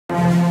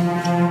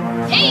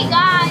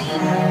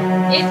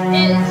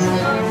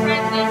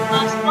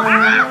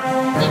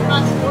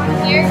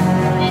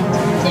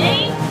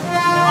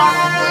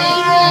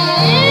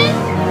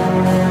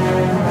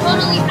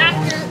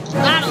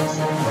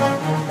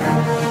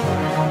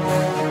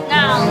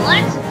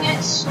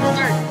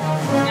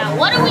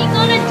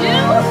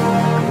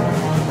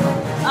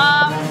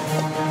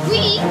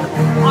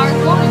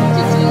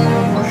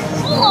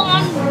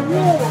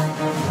war.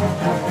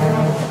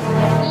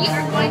 We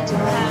are going to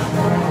have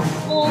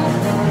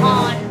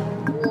full-on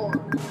war.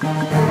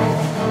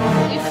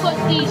 We put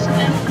these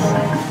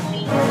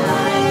emphases,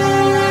 guys,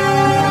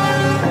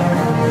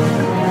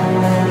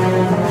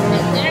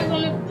 and they're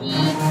gonna be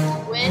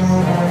with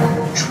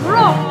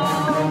Trump.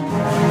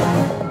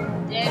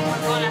 Then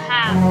we're gonna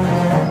have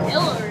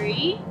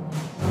Hillary,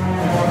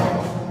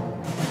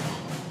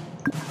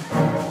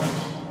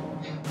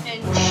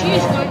 and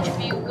she's going to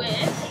be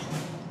with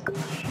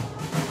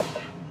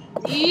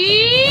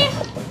the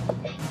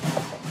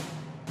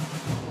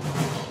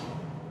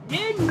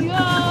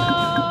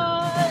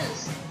ninjas.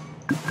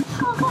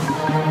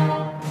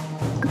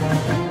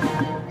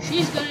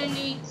 She's gonna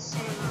need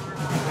some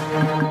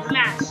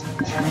massive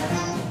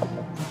chest,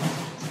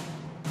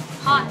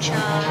 hot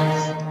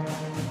chest,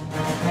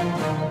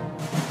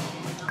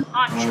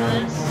 hot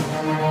chest.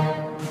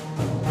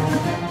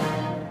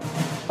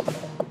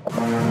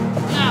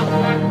 Now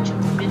we're not to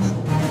miss,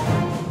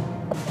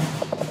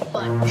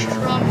 but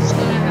Trump's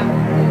gonna have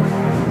more.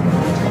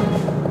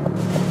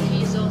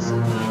 He's also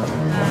going to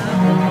have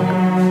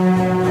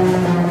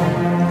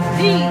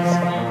these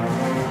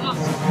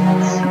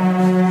muskets.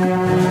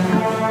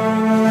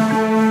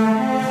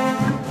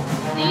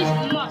 These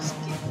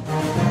muskets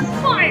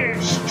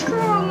fire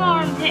strong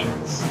arm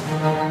hits,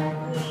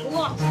 doing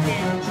lots of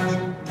damage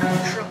to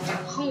Trump's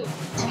opponent.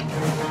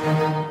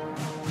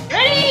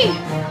 Ready?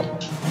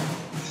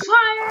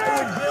 Fire! I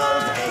would build a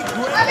great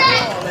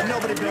wall, and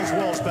nobody builds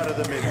walls better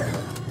than me.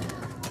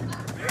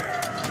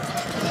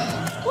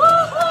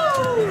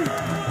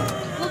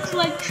 Woohoo! Looks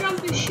like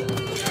Trump is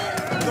shooting it.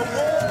 The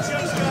wall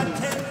just got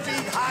 10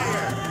 feet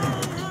higher.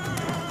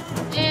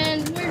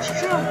 And where's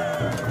Trump?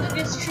 I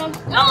guess Trump.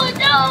 Oh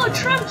no!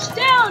 Trump's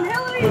down!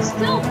 Hillary's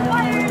still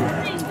firing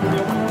things.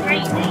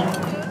 Great thing.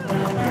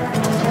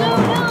 Let's go